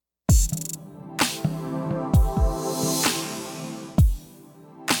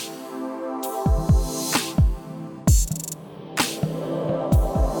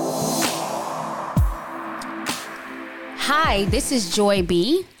Hi, this is Joy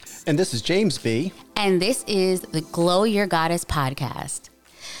B. And this is James B. And this is the Glow Your Goddess podcast.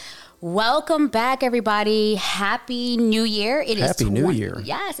 Welcome back, everybody. Happy New Year. Happy New Year.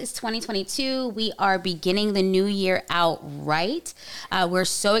 Yes, it's 2022. We are beginning the new year out right. We're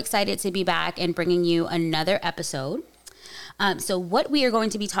so excited to be back and bringing you another episode. So what we are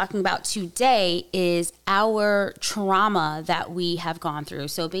going to be talking about today is our trauma that we have gone through.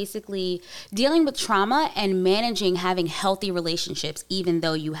 So basically dealing with trauma and managing having healthy relationships even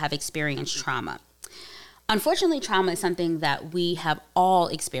though you have experienced trauma. Unfortunately, trauma is something that we have all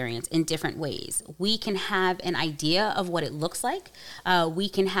experienced in different ways. We can have an idea of what it looks like. We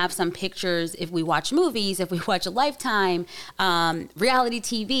can have some pictures if we watch movies, if we watch a Lifetime, reality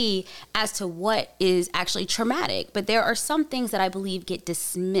TV, as to what is actually traumatic. But there are some things that I believe get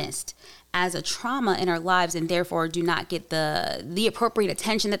dismissed as a trauma in our lives and therefore do not get the appropriate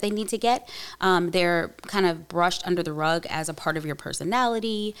attention that they need to get. They're kind of brushed under the rug as a part of your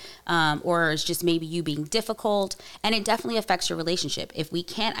personality, or it's just maybe you being difficult. And it definitely affects your relationship. If we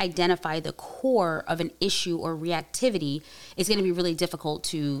can't identify the core of an issue or reactivity, it's going to be really difficult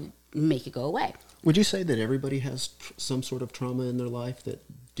to make it go away. Would you say that everybody has some sort of trauma in their life that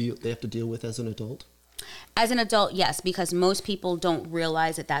they have to deal with as an adult? As an adult, yes, because most people don't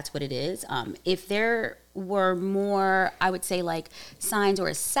realize that that's what it is. If there were more, I would say, like signs or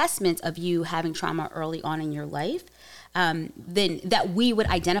assessments of you having trauma early on in your life, then that we would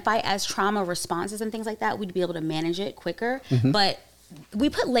identify as trauma responses and things like that, we'd be able to manage it quicker. Mm-hmm. But we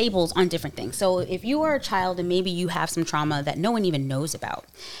put labels on different things. So if you are a child and maybe you have some trauma that no one even knows about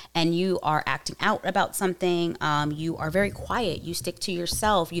and you are acting out about something, you are very quiet, you stick to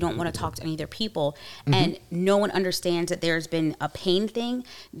yourself, you don't want to talk to any other people, mm-hmm. and no one understands that there's been a pain thing,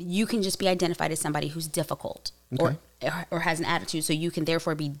 you can just be identified as somebody who's difficult. Okay. Or has an attitude, so you can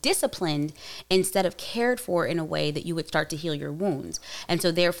therefore be disciplined instead of cared for in a way that you would start to heal your wounds. And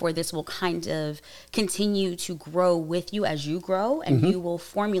so therefore this will kind of continue to grow with you as you grow, and mm-hmm. you will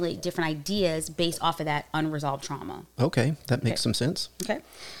formulate different ideas based off of that unresolved trauma. Okay, that makes some sense. Okay.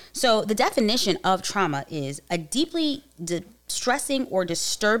 So the definition of trauma is a deeply distressing or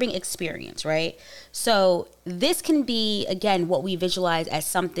disturbing experience, right? So this can be, again, what we visualize as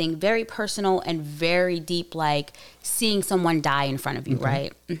something very personal and very deep, like seeing someone die in front of you, okay.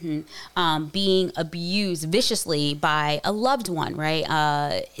 right? Mm-hmm. Being abused viciously by a loved one,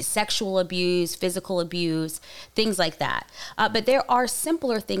 right? Sexual abuse, physical abuse, things like that. But there are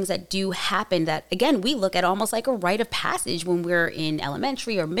simpler things that do happen that, again, we look at almost like a rite of passage when we're in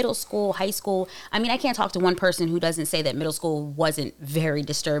elementary or middle school, high school. I mean, I can't talk to one person who doesn't say that middle school wasn't very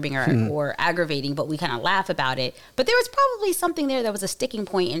disturbing or aggravating, but we kind of laugh about it. But there was probably something there that was a sticking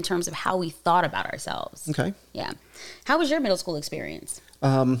point in terms of how we thought about ourselves. Okay. Yeah. How was your middle school experience?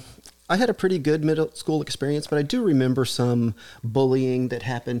 I had a pretty good middle school experience, but I do remember some bullying that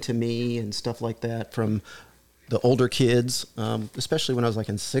happened to me and stuff like that from the older kids, especially when I was like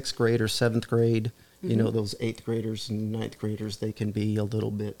in 6th grade or 7th grade. Mm-hmm. You know, those 8th graders and 9th graders, they can be a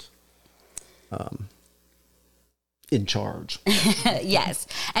little bit in charge. Yes.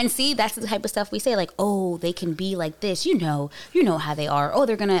 And see, that's the type of stuff we say, like, oh, they can be like this. You know how they are. Oh,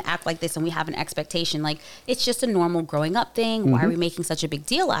 they're going to act like this. And we have an expectation. Like, it's just a normal growing up thing. Mm-hmm. Why are we making such a big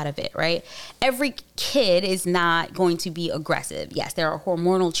deal out of it, right? Every kid is not going to be aggressive. Yes, there are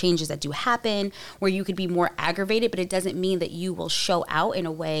hormonal changes that do happen where you could be more aggravated, but it doesn't mean that you will show out in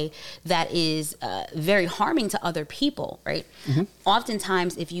a way that is very harming to other people, right? Mm-hmm.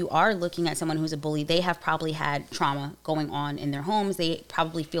 Oftentimes, if you are looking at someone who's a bully, they have probably had trauma going on in their homes. They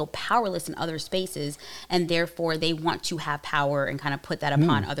probably feel powerless in other spaces, and therefore they want to have power and kind of put that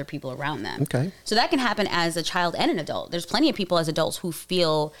upon other people around them. Okay. So that can happen as a child and an adult. There's plenty of people as adults who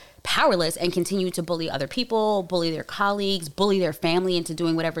feel powerless and continue to bully other people, bully their colleagues, bully their family into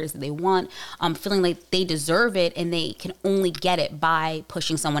doing whatever it is that they want, feeling like they deserve it and they can only get it by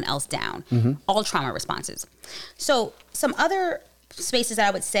pushing someone else down. Mm-hmm. All trauma responses. So some other spaces that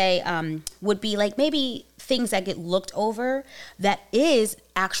I would say would be like maybe things that get looked over that is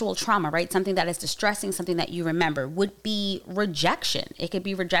actual trauma, right? Something that is distressing, something that you remember would be rejection. It could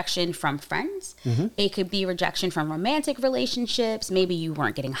be rejection from friends. Mm-hmm. It could be rejection from romantic relationships. Maybe you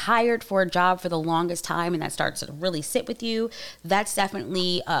weren't getting hired for a job for the longest time and that starts to really sit with you. That's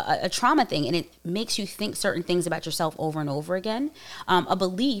definitely a trauma thing, and it makes you think certain things about yourself over and over again. A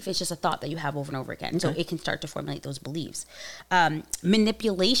belief is just a thought that you have over and over again. Okay. So it can start to formulate those beliefs.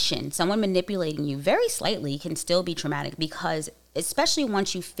 Manipulation, someone manipulating you very slightly can still be traumatic because especially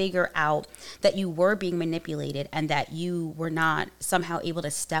once you figure out that you were being manipulated and that you were not somehow able to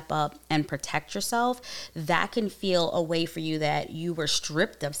step up and protect yourself, that can feel a way for you that you were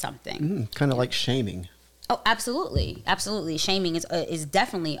stripped of something. Kind of like shaming. Oh, absolutely, absolutely. Shaming is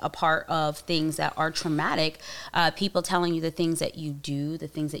definitely a part of things that are traumatic. People telling you the things that you do, the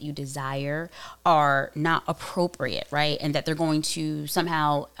things that you desire, are not appropriate, right? And that they're going to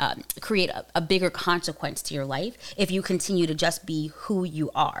somehow create a bigger consequence to your life if you continue to just be who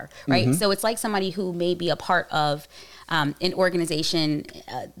you are, right? So it's like somebody who may be a part of an organization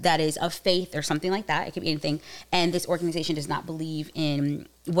that is of faith or something like that. It could be anything. And this organization does not believe in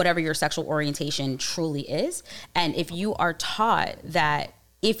whatever your sexual orientation truly is. And if you are taught that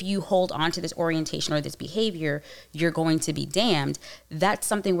if you hold on to this orientation or this behavior, you're going to be damned, that's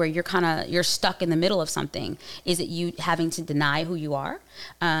something where you're stuck in the middle of something. Is it you having to deny who you are?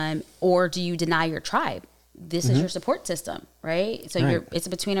 Or do you deny your tribe? This is your support system, right? So it's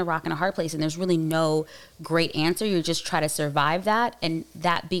between a rock and a hard place, and there's really no great answer. You just try to survive that, and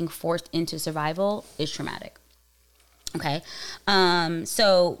that being forced into survival is traumatic. Okay.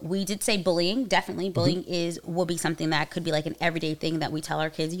 So we did say bullying. Definitely bullying will be something that could be like an everyday thing that we tell our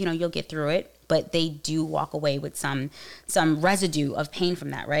kids, you'll get through it, but they do walk away with some residue of pain from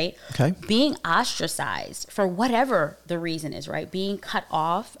that, right? Okay. Being ostracized for whatever the reason is, right? Being cut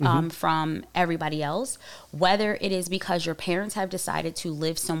off from everybody else, whether it is because your parents have decided to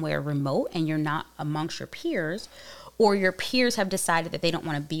live somewhere remote and you're not amongst your peers, or your peers have decided that they don't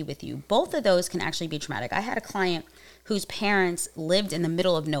want to be with you. Both of those can actually be traumatic. I had a client whose parents lived in the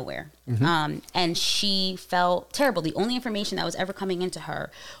middle of nowhere. And she felt terrible. The only information that was ever coming into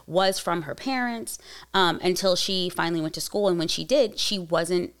her was from her parents until she finally went to school. And when she did, she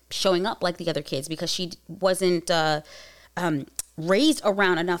wasn't showing up like the other kids because she wasn't raised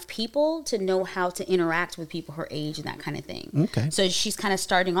around enough people to know how to interact with people her age and that kind of thing. Okay. So she's kind of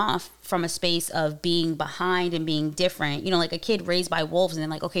starting off from a space of being behind and being different. Like a kid raised by wolves and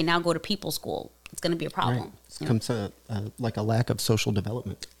then like, okay, now go to people school. It's going to be a problem. Right. It comes like a lack of social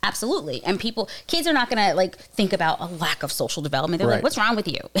development. Absolutely. And kids are not going to like think about a lack of social development. They're like, what's wrong with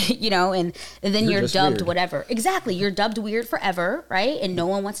you? And then you're dubbed weird. Whatever. Exactly. You're dubbed weird forever, right? And no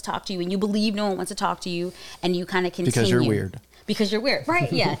one wants to talk to you and you believe no one wants to talk to you and you kind of continue. Because you're weird. Because you're weird.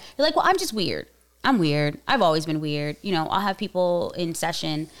 Right. Yeah. You're like, well, I'm just weird. I'm weird. I've always been weird. I'll have people in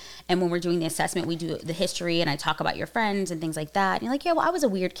session and when we're doing the assessment, we do the history and I talk about your friends and things like that. And you're like, yeah, well, I was a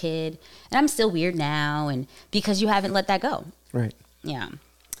weird kid and I'm still weird now. And because you haven't let that go. Right. Yeah.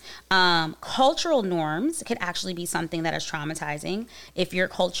 Cultural norms could actually be something that is traumatizing. If your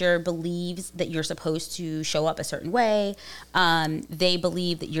culture believes that you're supposed to show up a certain way, they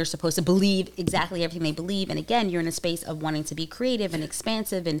believe that you're supposed to believe exactly everything they believe. And again, you're in a space of wanting to be creative and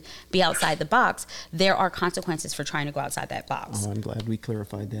expansive and be outside the box. There are consequences for trying to go outside that box. Oh, I'm glad we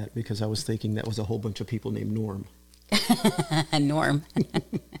clarified that because I was thinking that was a whole bunch of people named Norm. Norm.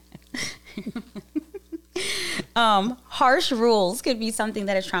 Harsh rules could be something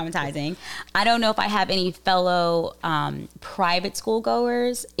that is traumatizing. I don't know if I have any fellow private school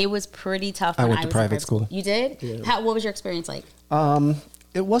goers. It was pretty tough when I went to private school. You did? Yeah. What was your experience like?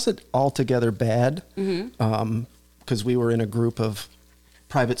 It wasn't altogether bad because we were in a group of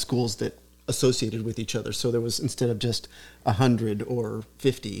private schools that associated with each other. So there was, instead of just 100 or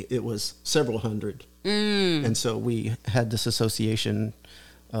 50, it was several hundred. And so we had this association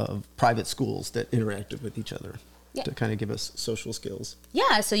of private schools that interacted with each other to kind of give us social skills.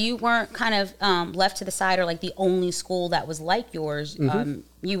 Yeah, so you weren't kind of left to the side or like the only school that was like yours.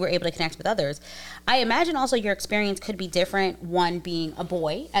 You were able to connect with others. I imagine also your experience could be different, one being a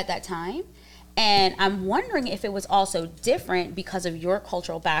boy at that time. And I'm wondering if it was also different because of your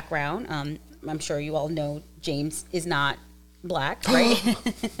cultural background. I'm sure you all know James is not black, right?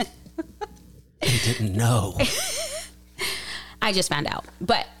 I didn't know. I just found out.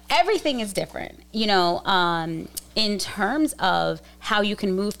 But everything is different, in terms of how you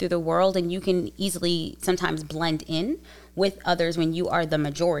can move through the world and you can easily sometimes blend in with others when you are the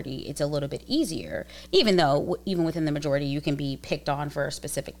majority. It's a little bit easier, even though even within the majority, you can be picked on for a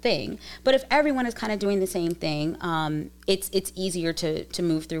specific thing. But if everyone is kind of doing the same thing, it's easier to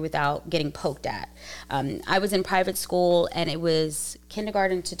move through without getting poked at. I was in private school and it was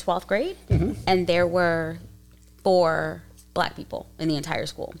kindergarten to 12th grade. And there were 4 Black people in the entire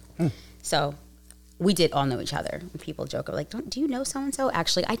school. So we did all know each other. People joke like, do you know so-and-so?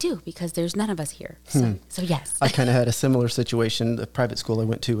 Actually, I do, because there's none of us here. So yes. I kind of had a similar situation. The private school I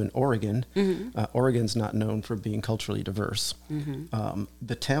went to in Oregon, Oregon's not known for being culturally diverse.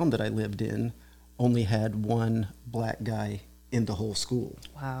 The town that I lived in only had 1 Black guy in the whole school.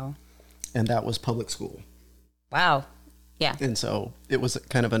 Wow. And that was public school. Wow. Yeah. And so it was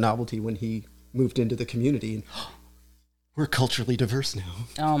kind of a novelty when he moved into the community and we're culturally diverse now.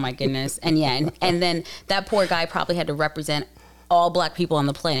 Oh my goodness. And and then that poor guy probably had to represent all Black people on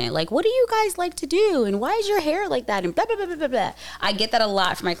the planet. Like, what do you guys like to do? And why is your hair like that? And blah, blah, blah, blah, blah, blah. I get that a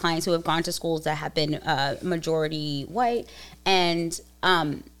lot from my clients who have gone to schools that have been majority white. And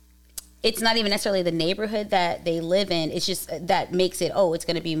it's not even necessarily the neighborhood that they live in. It's just that makes it, it's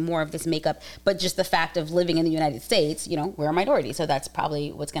going to be more of this makeup. But just the fact of living in the United States, we're a minority. So that's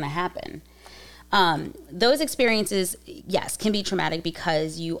probably what's going to happen. Those experiences, yes, can be traumatic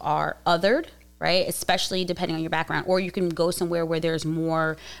because you are othered, right? Especially depending on your background. Or you can go somewhere where there's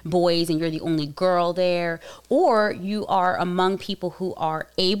more boys and you're the only girl there. Or you are among people who are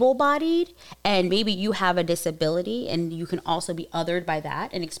able-bodied and maybe you have a disability and you can also be othered by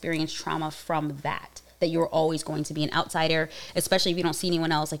that and experience trauma from that you're always going to be an outsider, especially if you don't see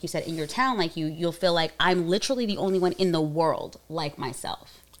anyone else, like you said, in your town like you'll feel like I'm literally the only one in the world like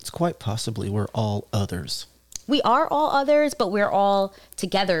myself. It's quite possibly we're all others. We are all others, but we're all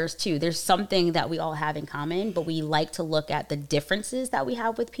togethers too. There's something that we all have in common, but we like to look at the differences that we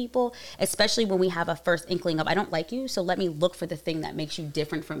have with people, especially when we have a first inkling of, I don't like you, so let me look for the thing that makes you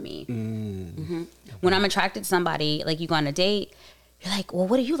different from me. Mm-hmm. When I'm attracted to somebody, like you go on a date, you're like, well,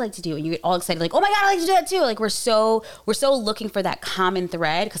 what do you like to do? And you get all excited, like, oh my God, I like to do that too. Like we're so looking for that common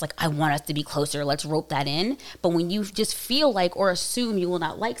thread because like, I want us to be closer. Let's rope that in. But when you just feel like or assume you will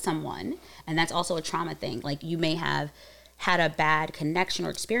not like someone, and that's also a trauma thing. Like you may have had a bad connection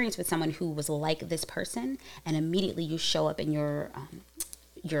or experience with someone who was like this person, and immediately you show up in your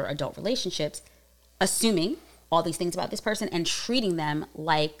adult relationships, assuming all these things about this person and treating them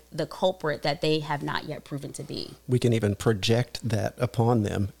like the culprit that they have not yet proven to be. We can even project that upon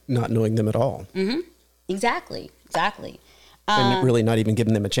them, not knowing them at all. Mm-hmm. Exactly. And really not even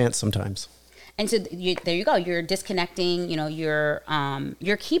giving them a chance sometimes. And so there you go. You're disconnecting.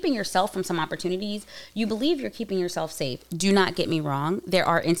 You're keeping yourself from some opportunities. You believe you're keeping yourself safe. Do not get me wrong. There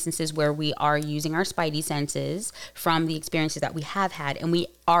are instances where we are using our spidey senses from the experiences that we have had, and we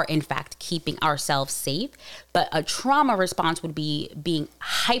are in fact keeping ourselves safe. But a trauma response would be being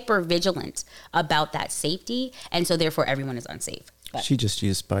hyper vigilant about that safety, and so therefore everyone is unsafe. But she just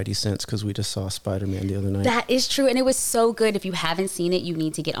used Spidey sense because we just saw Spider-Man the other night. That is true. And it was so good. If you haven't seen it, you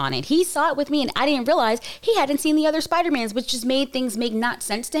need to get on it. He saw it with me and I didn't realize he hadn't seen the other Spider-Mans, which just made things make not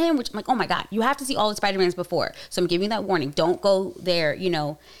sense to him, which I'm like, oh my God, you have to see all the Spider-Mans before. So I'm giving you that warning. Don't go there,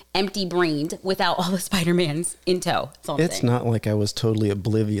 empty-brained without all the Spider-Mans in tow. It's not like I was totally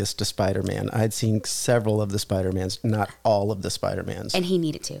oblivious to Spider-Man. I'd seen several of the Spider-Mans, not all of the Spider-Mans. And he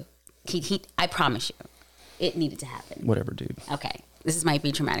needed to. I promise you. It needed to happen. Whatever, dude. Okay. This might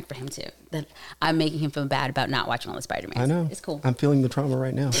be traumatic for him, too. That I'm making him feel bad about not watching all the Spider-Mans. I know. It's cool. I'm feeling the trauma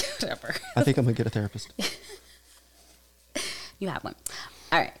right now. Whatever. I think I'm going to get a therapist. You have one.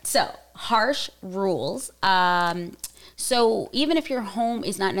 All right. So, harsh rules. So even if your home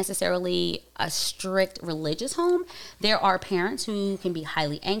is not necessarily a strict religious home, there are parents who can be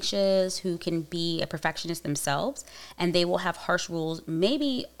highly anxious, who can be a perfectionist themselves, and they will have harsh rules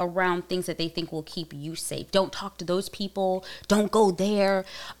maybe around things that they think will keep you safe. Don't talk to those people. Don't go there.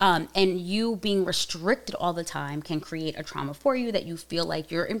 And you being restricted all the time can create a trauma for you that you feel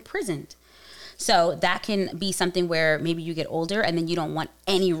like you're imprisoned. So that can be something where maybe you get older and then you don't want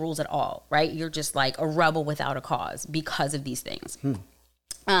any rules at all, right? You're just like a rebel without a cause because of these things.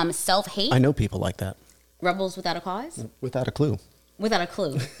 Self-hate. I know people like that. Rebels without a cause? Without a clue. Without a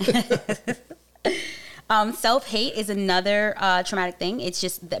clue. Self-hate is another traumatic thing. It's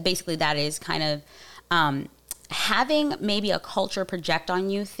just that basically that is kind of having maybe a culture project on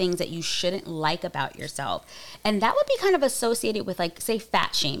you things that you shouldn't like about yourself. And that would be kind of associated with, like, say,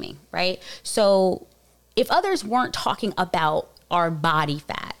 fat shaming, right? So if others weren't talking about our body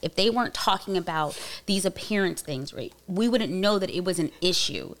fat, if they weren't talking about these appearance things, right, we wouldn't know that it was an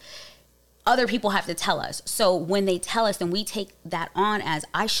issue. Other people have to tell us. So when they tell us, then we take that on as,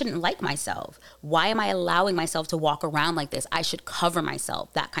 I shouldn't like myself. Why am I allowing myself to walk around like this? I should cover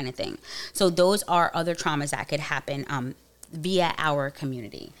myself, that kind of thing. So those are other traumas that could happen via our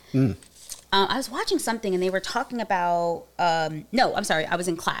community. I was watching something and they were talking about, I was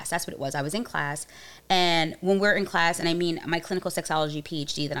in class. That's what it was. I was in class. And when we're in class, and I mean my clinical sexology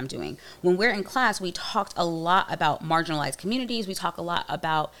PhD that I'm doing, when we're in class, we talked a lot about marginalized communities. We talk a lot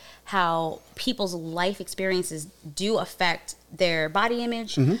about how people's life experiences do affect their body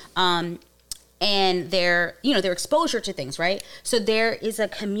image. and their exposure to things, right? So there is a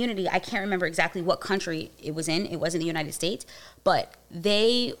community, I can't remember exactly what country it was in. It wasn't the United States, but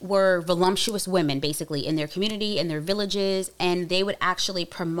they were voluptuous women basically in their community, in their villages, and they would actually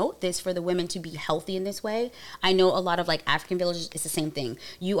promote this for the women to be healthy in this way. I know a lot of like African villages, it's the same thing.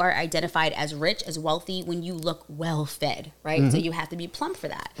 You are identified as rich, as wealthy when you look well fed, right? So you have to be plump for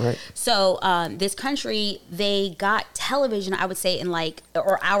that. Right. So this country, they got television, I would say, in like,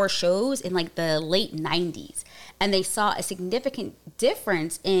 or our shows in like the late 90s. And they saw a significant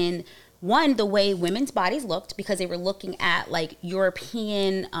difference in, one, the way women's bodies looked, because they were looking at like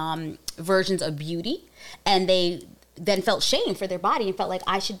European versions of beauty, and they then felt shame for their body and felt like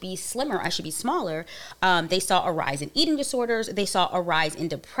I should be slimmer, I should be smaller. They saw a rise in eating disorders. They saw a rise in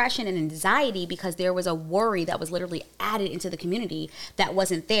depression and anxiety because there was a worry that was literally added into the community that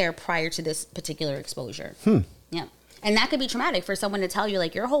wasn't there prior to this particular exposure. Yeah. And that could be traumatic for someone to tell you,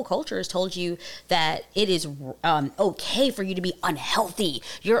 like, your whole culture has told you that it is okay for you to be unhealthy.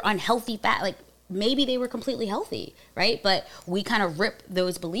 You're unhealthy fat. Like, maybe they were completely healthy, right? But we kind of rip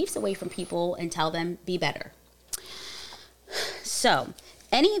those beliefs away from people and tell them, be better. So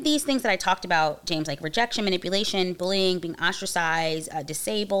any of these things that I talked about, James, like rejection, manipulation, bullying, being ostracized,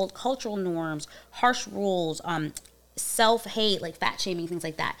 disabled, cultural norms, harsh rules, self-hate, like fat shaming, things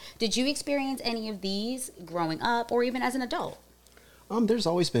like that. Did you experience any of these growing up or even as an adult? There's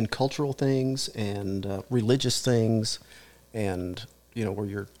always been cultural things and religious things, and, you know, where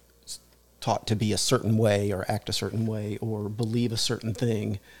you're taught to be a certain way or act a certain way or believe a certain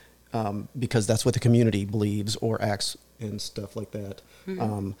thing because that's what the community believes or acts and stuff like that.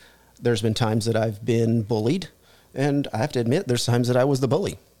 There's been times that I've been bullied, and I have to admit there's times that I was the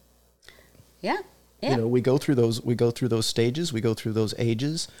bully. Yeah. You know, we go through those stages, we go through those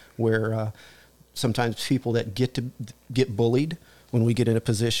ages where sometimes people that get bullied, when we get in a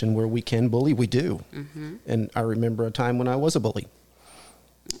position where we can bully, we do. And I remember a time when I was a bully.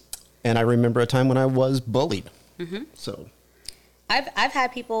 And I remember a time when I was bullied. So I've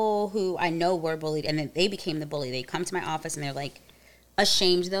had people who I know were bullied and then they became the bully. They come to my office and they're like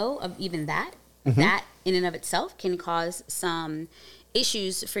ashamed though of even that. That in and of itself can cause some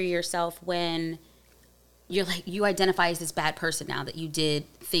issues for yourself when you're like, you identify as this bad person now that you did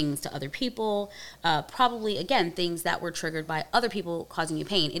things to other people, probably, again, things that were triggered by other people causing you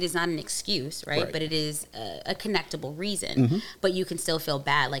pain. It is not an excuse, right? But it is a connectable reason. But you can still feel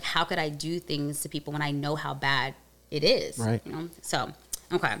bad. Like, how could I do things to people when I know how bad it is? Right. You know? So,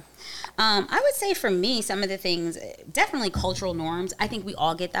 okay. I would say for me, some of the things, definitely cultural norms. I think we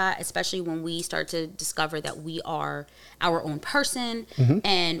all get that, especially when we start to discover that we are our own person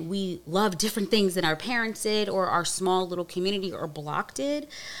and we love different things than our parents did or our small little community or block did.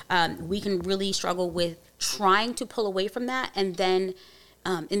 We can really struggle with trying to pull away from that. And then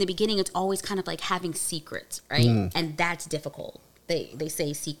in the beginning, it's always kind of like having secrets, right? And that's difficult. They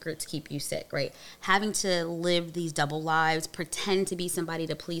say secrets keep you sick, right? Having to live these double lives, pretend to be somebody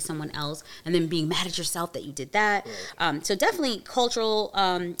to please someone else, and then being mad at yourself that you did that. So definitely cultural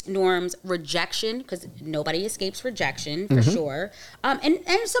norms, rejection, because nobody escapes rejection for sure. And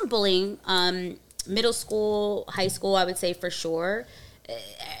some bullying, middle school, high school, I would say for sure.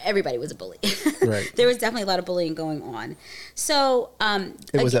 Everybody was a bully. Right. There was definitely a lot of bullying going on. So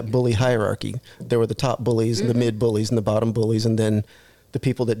it was that bully hierarchy. There were the top bullies and the mid bullies and the bottom bullies, and then the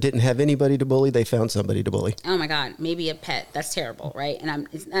people that didn't have anybody to bully, they found somebody to bully. Oh my God, maybe a pet. That's terrible, right? And I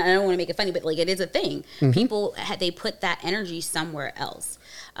don't want to make it funny, but like it is a thing. People they put that energy somewhere else.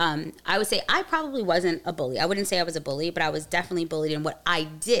 I would say I probably wasn't a bully. I wouldn't say I was a bully, but I was definitely bullied. And what I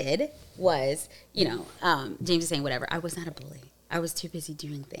did was, James is saying whatever. I was not a bully. I was too busy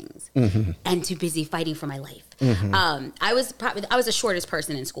doing things and too busy fighting for my life. I was the shortest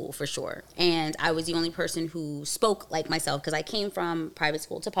person in school for sure. And I was the only person who spoke like myself because I came from private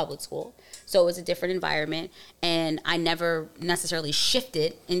school to public school. So it was a different environment. And I never necessarily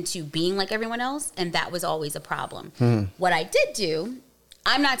shifted into being like everyone else. And that was always a problem. What I did do,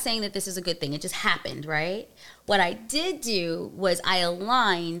 I'm not saying that this is a good thing. It just happened, right? What I did do was I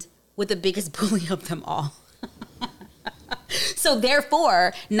aligned with the biggest bully of them all. So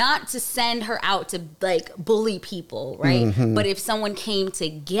therefore, not to send her out to like bully people, right? But if someone came to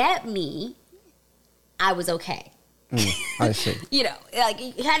get me, I was okay. I see.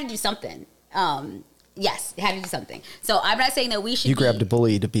 Like you had to do something. Yes, it had to do something. So I'm not saying that we should. You grabbed a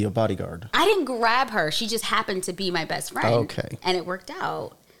bully to be a bodyguard. I didn't grab her. She just happened to be my best friend. Okay. And it worked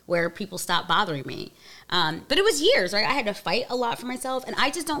out where people stopped bothering me. But it was years, right? I had to fight a lot for myself. And I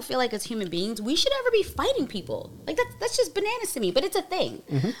just don't feel like as human beings, we should ever be fighting people. Like that's just bananas to me, but it's a thing.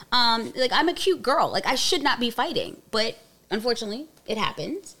 Like I'm a cute girl. Like I should not be fighting. But unfortunately, it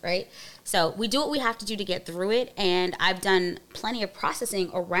happens, right? So we do what we have to do to get through it. And I've done plenty of processing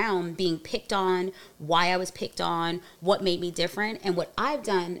around being picked on, why I was picked on, what made me different. And what I've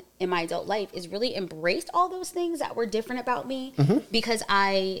done in my adult life is really embraced all those things that were different about me because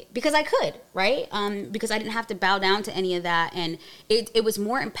I could, right? Because I didn't have to bow down to any of that. And it was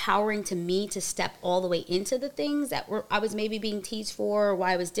more empowering to me to step all the way into the things that I was maybe being teased for or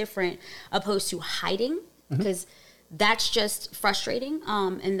why I was different, opposed to hiding, because that's just frustrating.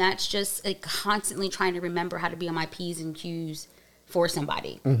 And that's just like constantly trying to remember how to be on my P's and Q's for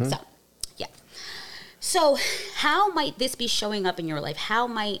somebody. So, yeah. So how might this be showing up in your life? How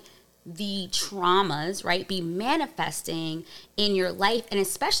might the traumas, right, be manifesting in your life and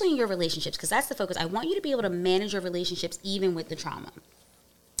especially in your relationships? Because that's the focus. I want you to be able to manage your relationships even with the trauma.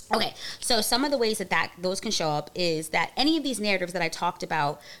 Okay, so some of the ways that those can show up is that any of these narratives that I talked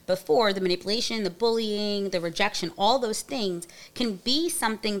about before, the manipulation, the bullying, the rejection, all those things can be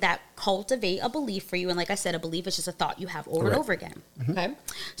something that cultivate a belief for you. And like I said, a belief is just a thought you have over and over again. Okay,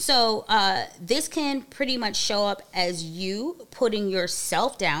 so this can pretty much show up as you putting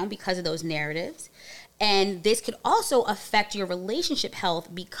yourself down because of those narratives. And this could also affect your relationship health,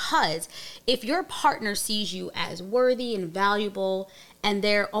 because if your partner sees you as worthy and valuable and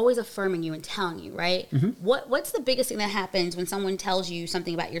they're always affirming you and telling you, right? What's the biggest thing that happens when someone tells you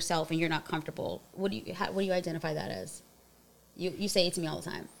something about yourself and you're not comfortable? What do you identify that as? You say it to me all the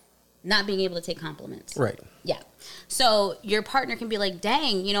time. Not being able to take compliments. Right. Yeah. So your partner can be like,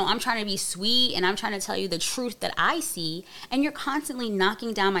 dang, I'm trying to be sweet and I'm trying to tell you the truth that I see. And you're constantly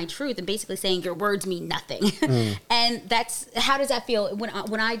knocking down my truth and basically saying your words mean nothing. And how does that feel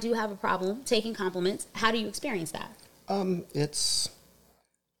when I do have a problem taking compliments? How do you experience that? It's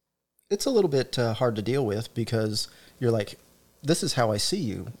a little bit hard to deal with, because you're like, this is how I see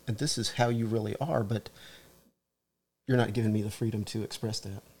you and this is how you really are, but you're not giving me the freedom to express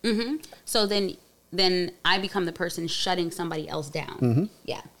that. So then I become the person shutting somebody else down.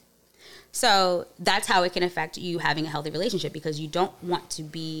 Yeah. So that's how it can affect you having a healthy relationship, because you don't want to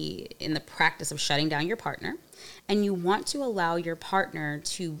be in the practice of shutting down your partner, and you want to allow your partner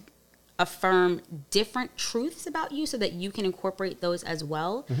to affirm different truths about you so that you can incorporate those as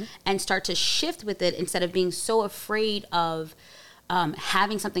well and start to shift with it, instead of being so afraid of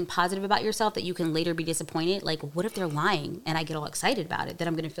having something positive about yourself that you can later be disappointed. Like, what if they're lying and I get all excited about it? Then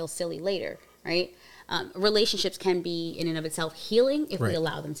I'm going to feel silly later, right? Relationships can be in and of itself healing if we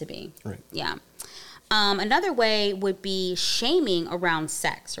allow them to be. Right. Yeah. Another way would be shaming around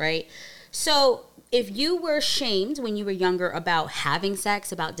sex, right? So if you were shamed when you were younger about having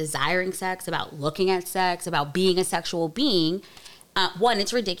sex, about desiring sex, about looking at sex, about being a sexual being, one,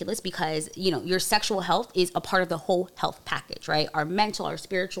 it's ridiculous, because, your sexual health is a part of the whole health package, right? Our mental, our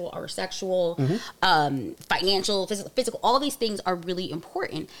spiritual, our sexual, financial, physical, all these things are really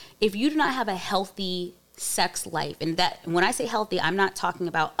important. If you do not have a healthy sex life, and that, when I say healthy, I'm not talking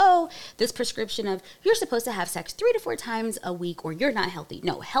about, this prescription of you're supposed to have sex 3 to 4 times a week or you're not healthy.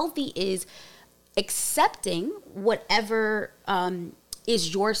 No, healthy is accepting whatever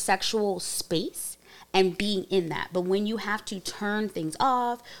is your sexual space and being in that. But when you have to turn things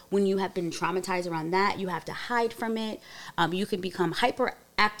off, when you have been traumatized around that, you have to hide from it. You can become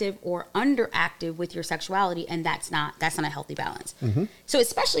hyperactive or underactive with your sexuality, and that's not a healthy balance. So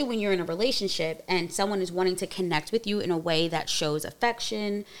especially when you're in a relationship and someone is wanting to connect with you in a way that shows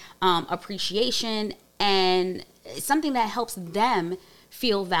affection, appreciation, and something that helps them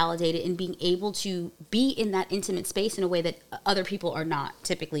feel validated and being able to be in that intimate space in a way that other people are not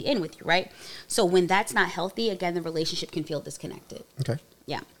typically in with you, right? So when that's not healthy, again, the relationship can feel disconnected. Okay.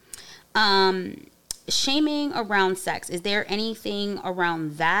 Yeah. Shaming around sex. Is there anything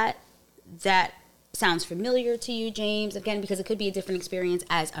around that sounds familiar to you, James? Again, because it could be a different experience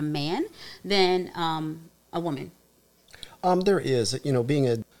as a man than a woman. There is, being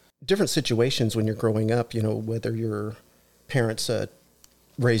in different situations when you're growing up, whether your parents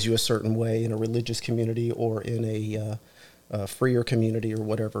raise you a certain way in a religious community or in a freer community or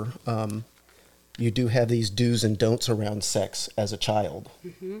whatever, you do have these do's and don'ts around sex as a child.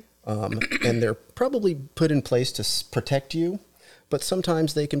 And they're probably put in place to protect you, but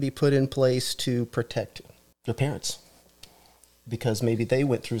sometimes they can be put in place to protect your parents, because maybe they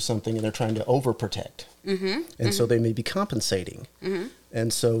went through something and they're trying to overprotect. And so they may be compensating.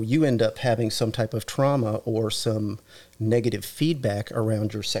 And so you end up having some type of trauma or some negative feedback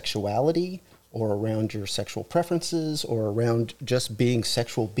around your sexuality or around your sexual preferences or around just being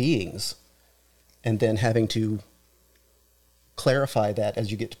sexual beings, and then having to clarify that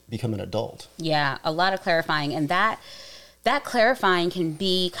as you become an adult. Yeah, a lot of clarifying. And that clarifying can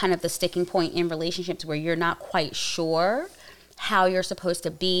be kind of the sticking point in relationships where you're not quite sure how you're supposed to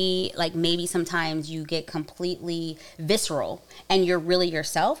be. Like maybe sometimes you get completely visceral and you're really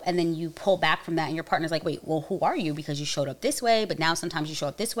yourself, and then you pull back from that and your partner's like, wait, well, who are you? Because you showed up this way, but now sometimes you show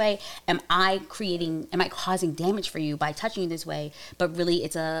up this way. Am I causing damage for you by touching you this way? But really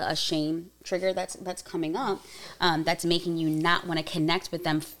it's a shame trigger that's coming up, that's making you not want to connect with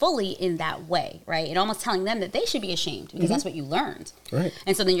them fully in that way, right? And almost telling them that they should be ashamed because that's what you learned. Right.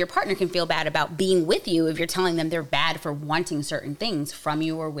 And so then your partner can feel bad about being with you if you're telling them they're bad for wanting certain things from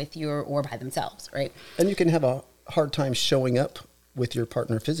you or with you or by themselves, right? And you can have a hard time showing up with your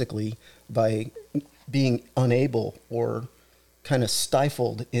partner physically by being unable or kind of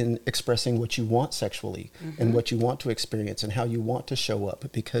stifled in expressing what you want sexually and what you want to experience and how you want to show up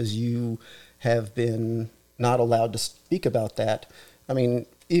because you have been not allowed to speak about that. I mean,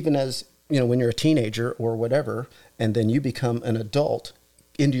 even as, when you're a teenager or whatever, and then you become an adult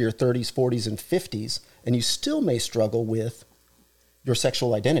into your 30s, 40s, and 50s, and you still may struggle with your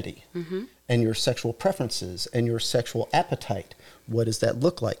sexual identity and your sexual preferences and your sexual appetite. What does that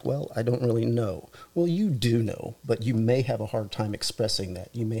look like? Well, I don't really know. Well, you do know, but you may have a hard time expressing that.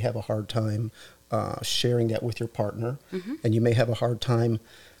 You may have a hard time sharing that with your partner, and you may have a hard time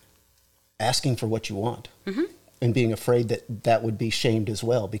asking for what you want and being afraid that that would be shamed as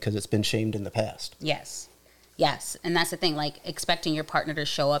well because it's been shamed in the past. Yes. And that's the thing, like expecting your partner to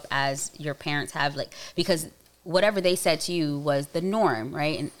show up as your parents have, like, because whatever they said to you was the norm,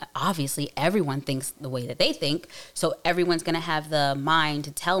 right? And obviously everyone thinks the way that they think. So everyone's going to have the mind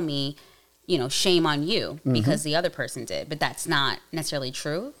to tell me, shame on you because the other person did. But that's not necessarily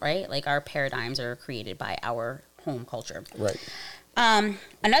true, right? Like our paradigms are created by our home culture. Right.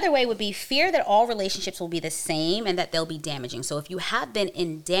 Another way would be fear that all relationships will be the same and that they'll be damaging. So if you have been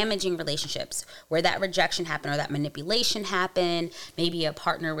in damaging relationships where that rejection happened or that manipulation happened, maybe a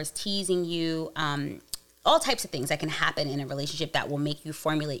partner was teasing you, all types of things that can happen in a relationship that will make you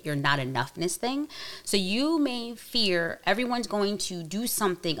formulate your not enoughness thing. So you may fear everyone's going to do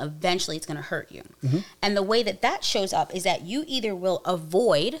something, eventually it's going to hurt you. And the way that shows up is that you either will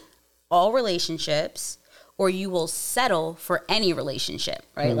avoid all relationships or you will settle for any relationship,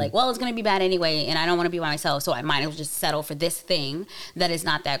 right? Like, well, it's going to be bad anyway, and I don't want to be by myself, so I might as well just settle for this thing that is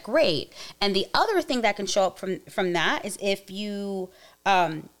not that great. And the other thing that can show up from that is if you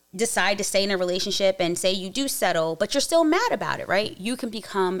decide to stay in a relationship and say you do settle, but you're still mad about it, right? You can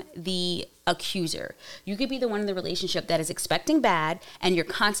become the accuser. You could be the one in the relationship that is expecting bad, and you're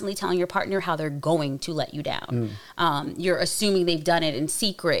constantly telling your partner how they're going to let you down. You're assuming they've done it in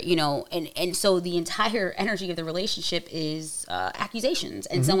secret, and so the entire energy of the relationship is accusations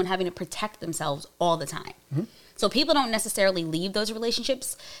and someone having to protect themselves all the time. So people don't necessarily leave those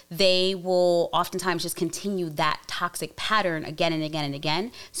relationships. They will oftentimes just continue that toxic pattern again and again and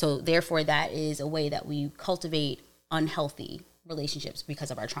again. So therefore, that is a way that we cultivate unhealthy relationships because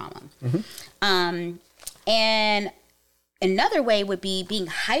of our trauma. And another way would be being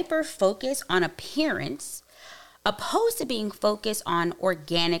hyper-focused on appearance opposed to being focused on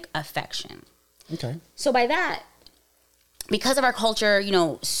organic affection. Okay. So by that, because of our culture,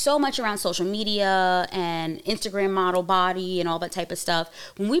 so much around social media and Instagram model body and all that type of stuff,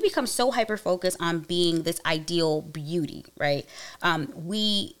 when we become so hyper-focused on being this ideal beauty, right,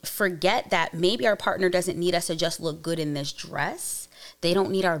 we forget that maybe our partner doesn't need us to just look good in this dress. They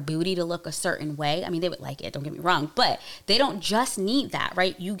don't need our booty to look a certain way. I mean, they would like it, don't get me wrong, but they don't just need that,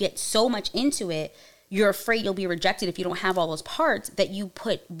 right? You get so much into it, you're afraid you'll be rejected if you don't have all those parts that you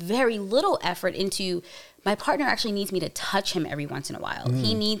put very little effort into. My partner actually needs me to touch him every once in a while.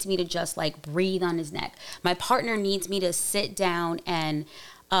 He needs me to just like breathe on his neck. My partner needs me to sit down and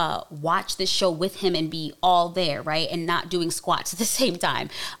watch this show with him and be all there, right? And not doing squats at the same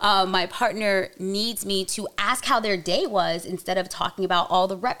time. My partner needs me to ask how their day was instead of talking about all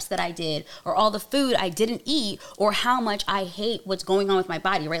the reps that I did or all the food I didn't eat or how much I hate what's going on with my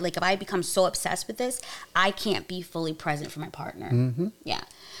body, right? Like if I become so obsessed with this, I can't be fully present for my partner. Yeah.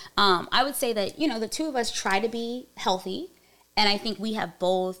 I would say that, the two of us try to be healthy, and I think we have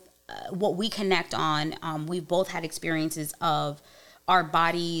both, what we connect on, we've both had experiences of our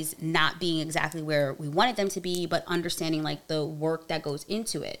bodies not being exactly where we wanted them to be, but understanding like the work that goes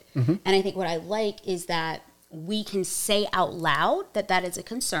into it. And I think what I like is that we can say out loud that is a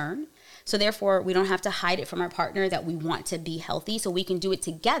concern. So therefore, we don't have to hide it from our partner that we want to be healthy. So we can do it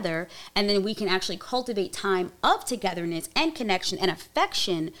together, and then we can actually cultivate time of togetherness and connection and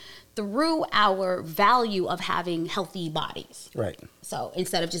affection through our value of having healthy bodies. Right. So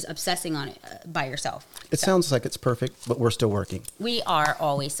instead of just obsessing on it by yourself. It sounds like it's perfect, but we're still working. We are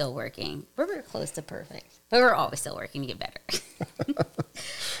always still working. We're very close to perfect, but we're always still working to get better.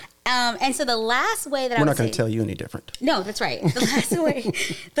 And so the last way that we're not going to tell you any different. No, that's right.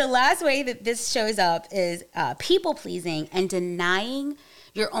 The last way that this shows up is people pleasing and denying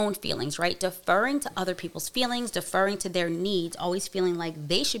your own feelings, right? Deferring to other people's feelings, deferring to their needs, always feeling like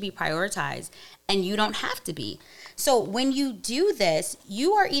they should be prioritized and you don't have to be. So when you do this,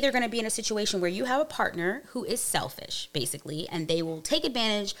 you are either going to be in a situation where you have a partner who is selfish, basically, and they will take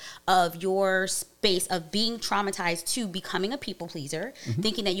advantage of your space of being traumatized to becoming a people pleaser,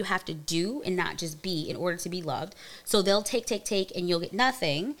 thinking that you have to do and not just be in order to be loved. So they'll take, and you'll get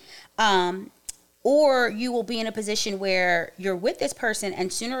nothing. Or you will be in a position where you're with this person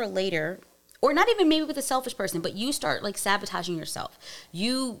and sooner or later, or not even maybe with a selfish person, but you start like sabotaging yourself.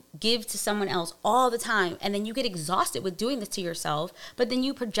 You give to someone else all the time and then you get exhausted with doing this to yourself, but then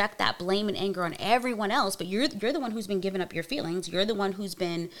you project that blame and anger on everyone else, but you're the one who's been giving up your feelings. You're the one who's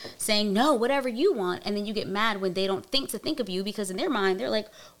been saying, no, whatever you want. And then you get mad when they don't think of you because in their mind, they're like,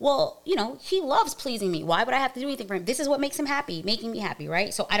 well, you know, he loves pleasing me. Why would I have to do anything for him? This is what makes him happy, making me happy,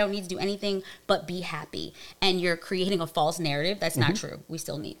 right? So I don't need to do anything but be happy. And you're creating a false narrative. That's not true. We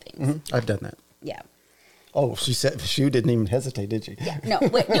still need things. I've done that. Yeah. Oh, she didn't even hesitate, did she? Yeah. No.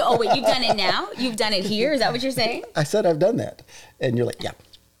 Wait. You've done it now? You've done it here? Is that what you're saying? I said I've done that, and you're like, yeah.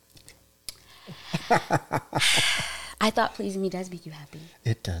 I thought pleasing me does make you happy.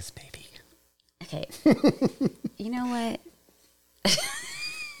 It does, baby. Okay. You know what?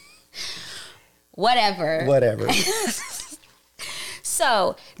 Whatever.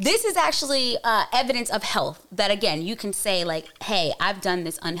 So this is actually evidence of health that, again, you can say like, hey, I've done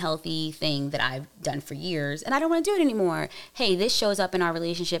this unhealthy thing that I've done for years and I don't want to do it anymore. Hey, this shows up in our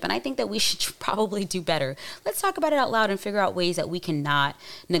relationship and I think that we should probably do better. Let's talk about it out loud and figure out ways that we cannot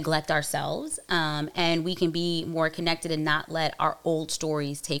neglect ourselves and we can be more connected and not let our old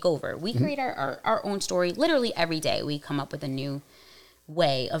stories take over. We create our own story literally every day. We come up with a new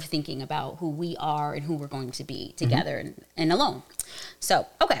way of thinking about who we are and who we're going to be together and alone. So,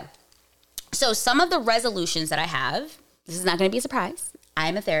 okay. So some of the resolutions that I have, this is not going to be a surprise.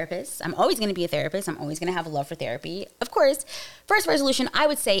 I'm a therapist. I'm always going to be a therapist. I'm always going to have a love for therapy. Of course, first resolution I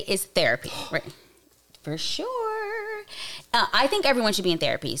would say is therapy. Right. For sure. I think everyone should be in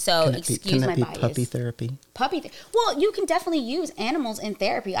therapy. So excuse my bias. Puppy therapy? Well, you can definitely use animals in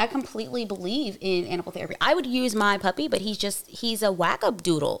therapy. I completely believe in animal therapy. I would use my puppy, but he's a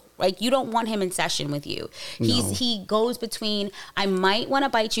wackadoodle. Like, you don't want him in session with you. He goes between, I might want to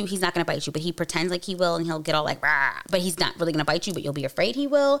bite you. He's not going to bite you, but he pretends like he will, and he'll get all like, rah, but he's not really going to bite you, but you'll be afraid he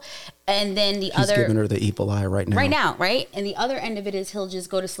will. And then he's giving her the evil eye right now. Right now, right? And the other end of it is he'll just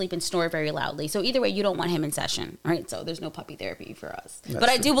go to sleep and snore very loudly. So either way, you don't want him in session, right? So there's no puppy therapy for us. But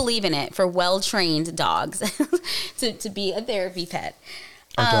I do believe in it for well-trained dogs to be a therapy pet.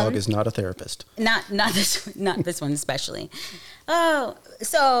 Our dog is not a therapist. Not this one especially. Oh,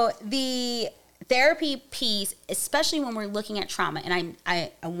 so the therapy piece, especially when we're looking at trauma, and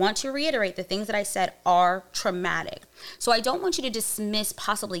I want to reiterate the things that I said are traumatic. So I don't want you to dismiss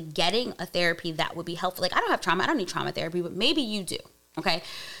possibly getting a therapy that would be helpful. Like, I don't have trauma. I don't need trauma therapy, but maybe you do. Okay.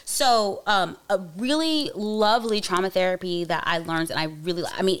 So, a really lovely trauma therapy that I learned,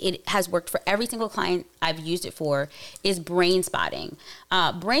 and it has worked for every single client I've used it for, is brain spotting.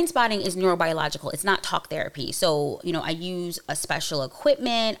 Brain spotting is neurobiological. It's not talk therapy. So, I use a special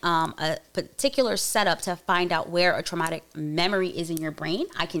equipment, a particular setup to find out where a traumatic memory is in your brain.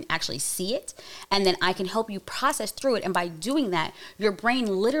 I can actually see it, and then I can help you process through it. And by doing that, your brain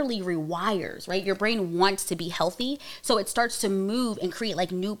literally rewires, right? Your brain wants to be healthy. So it starts to move and create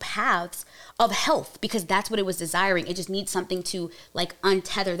like new paths of health because that's what it was desiring. It just needs something to like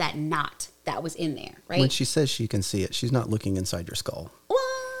untether that knot that was in there, right? When she says she can see it, she's not looking inside your skull. Well,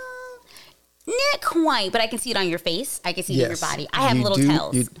 not quite, but I can see it on your face. I can see it in your body. I have little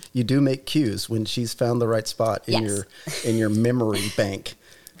tells. You do make cues when she's found the right spot in your memory bank.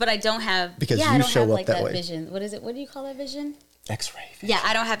 But I don't have I don't have like that way. Vision. What is it? What do you call that vision? X-ray vision. Yeah,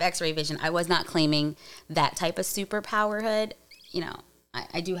 I don't have X-ray vision. I was not claiming that type of superpowerhood.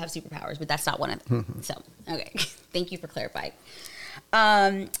 I do have superpowers, but that's not one of them. So, okay. Thank you for clarifying.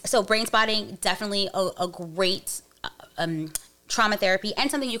 So brain spotting, definitely a great trauma therapy and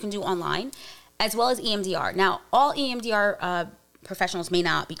something you can do online, as well as EMDR. Now, all EMDR professionals may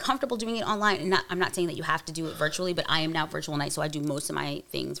not be comfortable doing it online. And I'm not saying that you have to do it virtually, but I am now Virtual Night, so I do most of my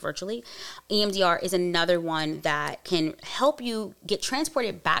things virtually. EMDR is another one that can help you get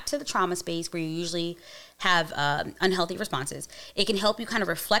transported back to the trauma space where you usually have unhealthy responses. It can help you kind of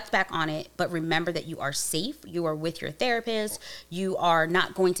reflect back on it, but remember that you are safe, you are with your therapist, you are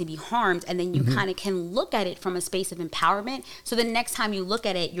not going to be harmed, and then you kind of can look at it from a space of empowerment. So the next time you look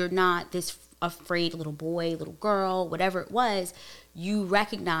at it, you're not this afraid little boy, little girl, whatever it was, you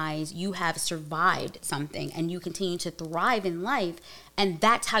recognize you have survived something and you continue to thrive in life. And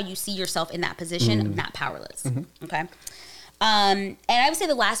that's how you see yourself in that position, not powerless. Okay. And I would say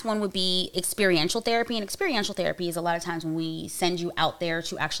the last one would be experiential therapy. And experiential therapy is a lot of times when we send you out there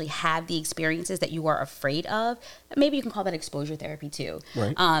to actually have the experiences that you are afraid of. Maybe you can call that exposure therapy too.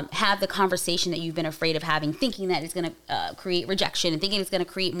 Right. Have the conversation that you've been afraid of having, thinking that it's going to create rejection and thinking it's going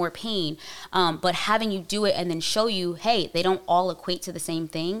to create more pain. But having you do it and then show you, hey, they don't all equate to the same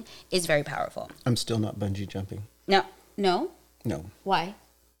thing is very powerful. I'm still not bungee jumping. No. No. Why?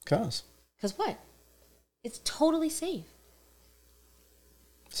 Because What? It's totally safe.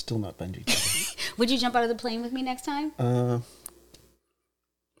 still not bungee jumping. Would you jump out of the plane with me next time?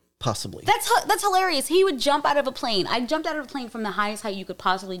 Possibly. That's hilarious. He would jump out of a plane. I jumped out of a plane from the highest height you could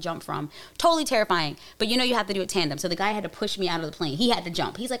possibly jump from. Totally terrifying. But you have to do it tandem. So the guy had to push me out of the plane. He had to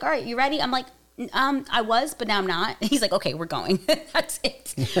jump. He's like, all right, you ready? I'm like, I was, but now I'm not. He's like, okay, we're going. That's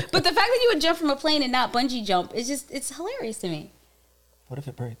it. But the fact that you would jump from a plane and not bungee jump is it's hilarious to me. What if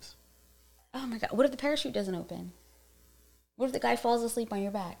it breaks? Oh my God. What if the parachute doesn't open? What if the guy falls asleep on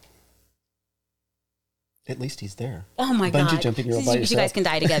your back? At least he's there. Oh my God. Bungee jumping, you're all by yourself. You guys can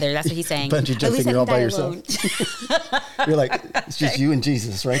die together. That's what he's saying. Bungee jumping, you're all by yourself. You're like, it's just you and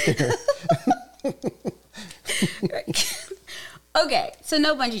Jesus right there. Okay, so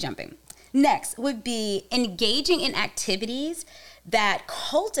no bungee jumping. Next would be engaging in activities that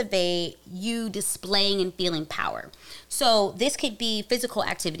cultivate you displaying and feeling power. So this could be physical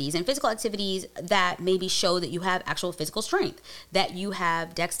activities that maybe show that you have actual physical strength, that you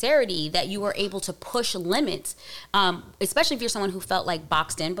have dexterity, that you are able to push limits, especially if you're someone who felt like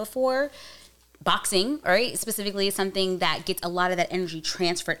boxed in before. Boxing, right, specifically is something that gets a lot of that energy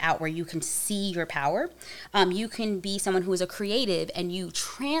transferred out where you can see your power. You can be someone who is a creative and you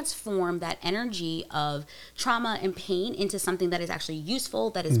transform that energy of trauma and pain into something that is actually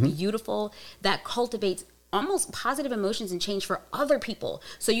useful, that is beautiful, that cultivates almost positive emotions and change for other people.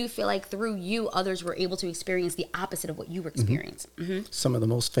 So you feel like through you, others were able to experience the opposite of what you were experiencing. Some of the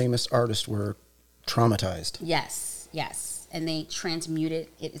most famous artists were traumatized. Yes. And they transmuted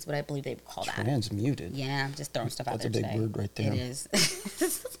it is what I believe they call that. Transmuted? Yeah, I'm just throwing stuff out there today. That's a big word right there. It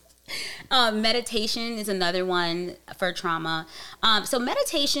is. Meditation is another one for trauma. So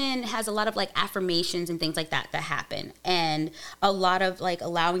meditation has a lot of like affirmations and things like that happen. And a lot of like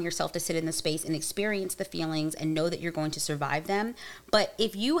allowing yourself to sit in the space and experience the feelings and know that you're going to survive them. But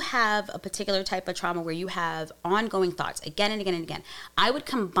if you have a particular type of trauma where you have ongoing thoughts again and again and again, I would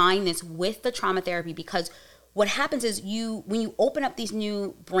combine this with the trauma therapy because what happens is when you open up these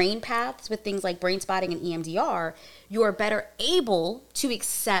new brain paths with things like brain spotting and EMDR, you are better able to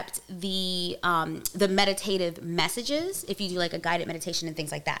accept the meditative messages if you do like a guided meditation and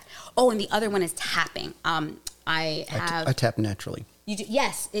things like that. Oh, and the other one is tapping. I tap naturally. You do,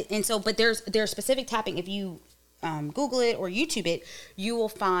 yes, but there's specific tapping. If you Google it or YouTube it, you will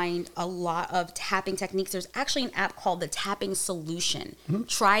find a lot of tapping techniques. There's actually an app called the Tapping Solution.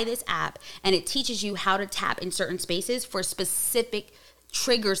 Try this app, and it teaches you how to tap in certain spaces for specific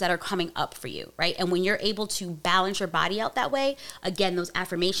triggers that are coming up for you, right? And when you're able to balance your body out that way, again, those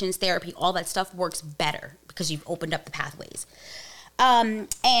affirmations, therapy, all that stuff works better because you've opened up the pathways.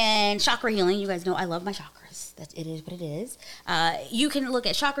 And chakra healing, you guys know I love my chakras. It is what it is. You can look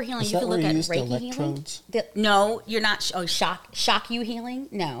at chakra healing. You can look at Reiki healing. No, you're not. Shock you healing?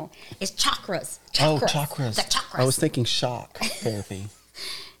 No, it's chakras. Oh, chakras. The chakras. I was thinking shock therapy.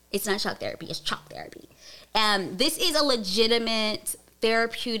 It's not shock therapy. It's chalk therapy. This is a legitimate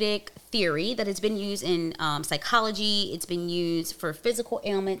therapeutic theory that has been used in psychology. It's been used for physical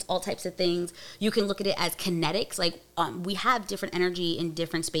ailments, all types of things. You can look at it as kinetics. Like we have different energy in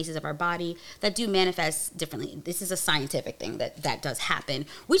different spaces of our body that do manifest differently. This is a scientific thing that does happen.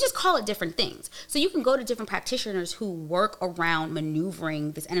 We just call it different things. So you can go to different practitioners who work around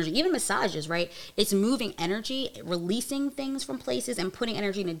maneuvering this energy, even massages, right? It's moving energy, releasing things from places and putting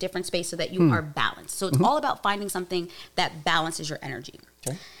energy in a different space so that you are balanced. So it's all about finding something that balances your energy.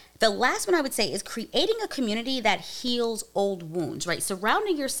 Okay. The last one I would say is creating a community that heals old wounds, right?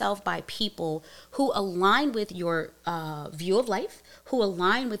 Surrounding yourself by people who align with your view of life, who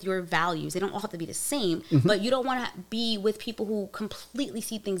align with your values. They don't all have to be the same, but you don't want to be with people who completely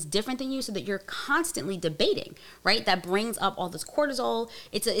see things different than you so that you're constantly debating, right? That brings up all this cortisol.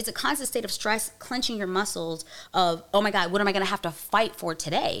 It's a constant state of stress, clenching your muscles of, oh my God, what am I going to have to fight for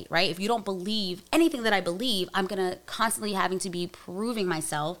today, right? If you don't believe anything that I believe, I'm going to constantly having to be proving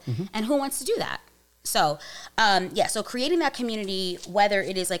myself. And who wants to do that? So, so creating that community, whether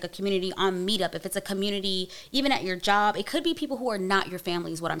it is like a community on Meetup, if it's a community even at your job, it could be people who are not your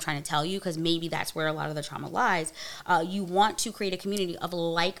family is what I'm trying to tell you, because maybe that's where a lot of the trauma lies. You want to create a community of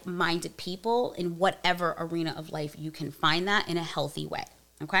like-minded people in whatever arena of life you can find that in a healthy way,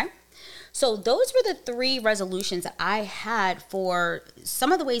 okay? So those were the 3 resolutions that I had for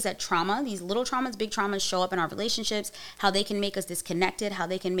some of the ways that trauma, these little traumas, big traumas, show up in our relationships, how they can make us disconnected, how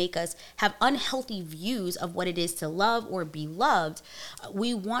they can make us have unhealthy views of what it is to love or be loved.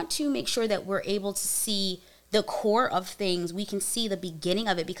 We want to make sure that we're able to see the core of things. We can see the beginning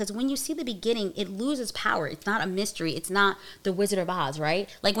of it, because when you see the beginning, it loses power. It's not a mystery. It's not the Wizard of Oz, right?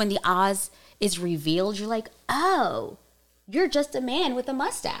 Like when the Oz is revealed, you're like, oh, you're just a man with a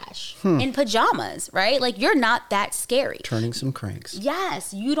mustache in pajamas, right? Like, you're not that scary. Turning some cranks.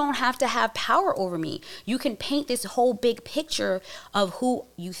 Yes, you don't have to have power over me. You can paint this whole big picture of who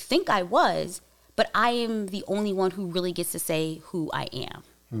you think I was, but I am the only one who really gets to say who I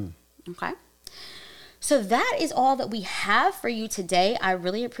am. Okay? So that is all that we have for you today. I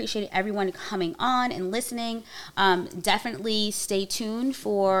really appreciate everyone coming on and listening. Definitely stay tuned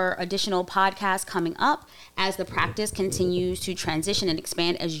for additional podcasts coming up as the practice continues to transition and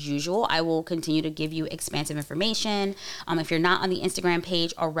expand as usual. I will continue to give you expansive information. If you're not on the Instagram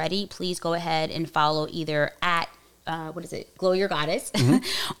page already, please go ahead and follow either at Glow Your Goddess,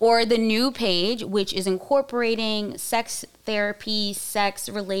 or the new page, which is incorporating sex therapy,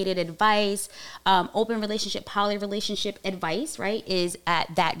 sex-related advice, open relationship, poly relationship advice, right, is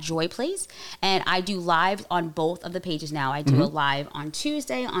at That Joy Place. And I do lives on both of the pages now. I do a live on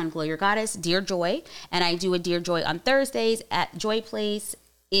Tuesday on Glow Your Goddess, Dear Joy, and I do a Dear Joy on Thursdays at Joy Place.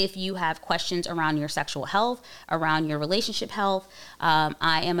 If you have questions around your sexual health, around your relationship health, I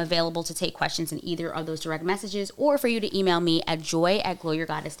am available to take questions in either of those direct messages, or for you to email me at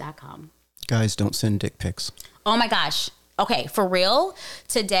joy@glowyourgoddess.com. Guys, don't send dick pics. Oh my gosh. Okay, for real,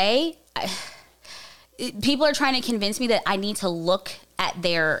 today, people are trying to convince me that I need to look at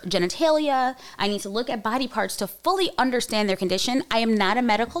their genitalia. I need to look at body parts to fully understand their condition. I am not a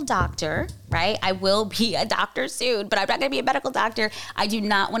medical doctor, right? I will be a doctor soon, but I'm not going to be a medical doctor. I do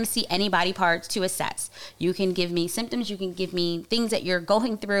not want to see any body parts to assess. You can give me symptoms. You can give me things that you're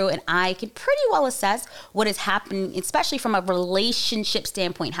going through, and I can pretty well assess what is happening, especially from a relationship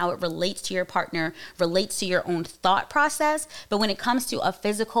standpoint, how it relates to your partner, relates to your own thought process. But when it comes to a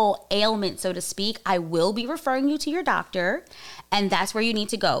physical ailment, so to speak, I will be referring you to your doctor, and that's where you need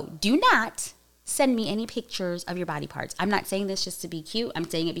to go. Do not send me any pictures of your body parts. I'm not saying this just to be cute. I'm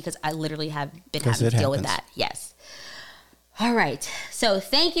saying it because I literally have been having to deal with that. Yes. All right. So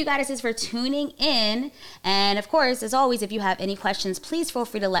thank you, goddesses, for tuning in. And of course, as always, if you have any questions, please feel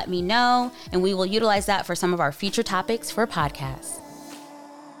free to let me know, and we will utilize that for some of our future topics for podcasts.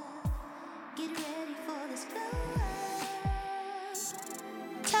 Get ready for this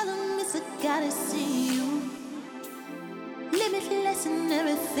tell them it's a gotta see you. Limitless in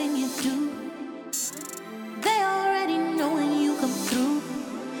everything you do. They already know when you come through.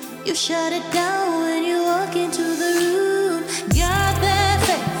 You shut it down when you walk into the room. Got that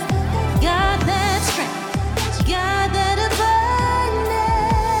faith, got that strength, got that abundance.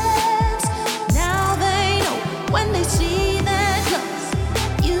 Now they know when they see that close.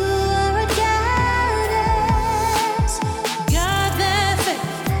 You are a goddess. Got that faith,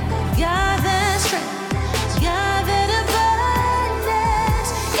 got that strength, got that abundance.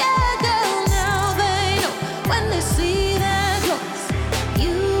 Yeah, girl, now they know when they see that close.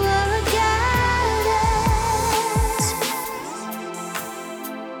 You are a goddess.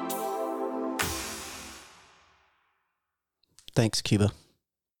 Thanks, Cuba.